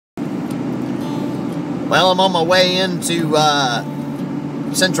Well, I'm on my way into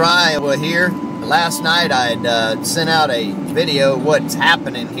central Iowa here. Last night I had sent out a video of what's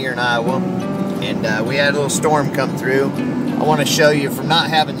happening here in Iowa, and we had a little storm come through. I want to show you from not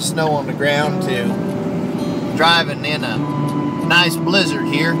having snow on the ground to driving in a nice blizzard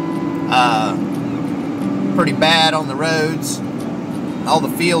here. Pretty bad on the roads. All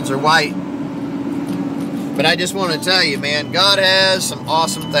the fields are white. But I just want to tell you, man, God has some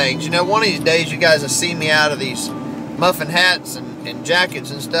awesome things. You know, one of these days you guys will see me out of these muffin hats and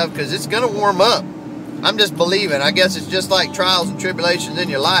jackets and stuff, because it's going to warm up. I'm just believing. I guess it's just like trials and tribulations in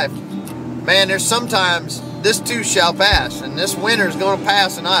your life. Man, there's sometimes this too shall pass, and this winter is going to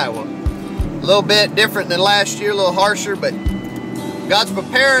pass in Iowa. A little bit different than last year, a little harsher, but God's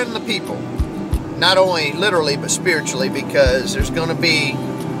preparing the people, not only literally but spiritually, because there's going to be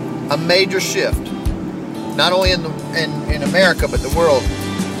a major shift. Not only in America, but the world.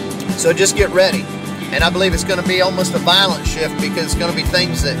 So just get ready. And I believe it's going to be almost a violent shift, because it's going to be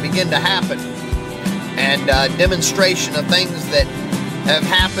things that begin to happen. And demonstration of things that have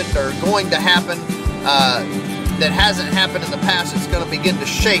happened or going to happen that hasn't happened in the past. It's going to begin to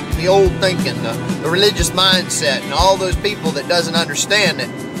shake the old thinking, the religious mindset, and all those people that doesn't understand it.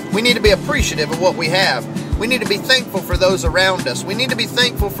 We need to be appreciative of what we have. We need to be thankful for those around us. We need to be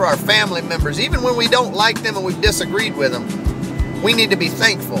thankful for our family members. Even when we don't like them and we've disagreed with them, we need to be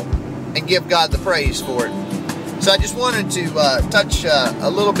thankful and give God the praise for it. So I just wanted to touch a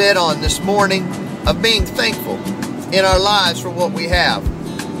little bit on this morning of being thankful in our lives for what we have.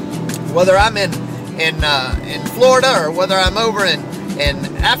 Whether I'm in Florida, or whether I'm over in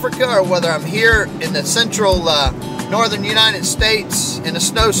Africa, or whether I'm here in the central northern United States in a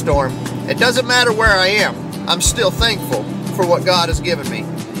snowstorm, it doesn't matter where I am. I'm still thankful for what God has given me.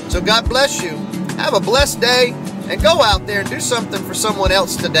 So God bless you. Have a blessed day, and go out there and do something for someone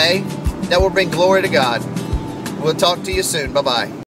else today that will bring glory to God. We'll talk to you soon. Bye-bye.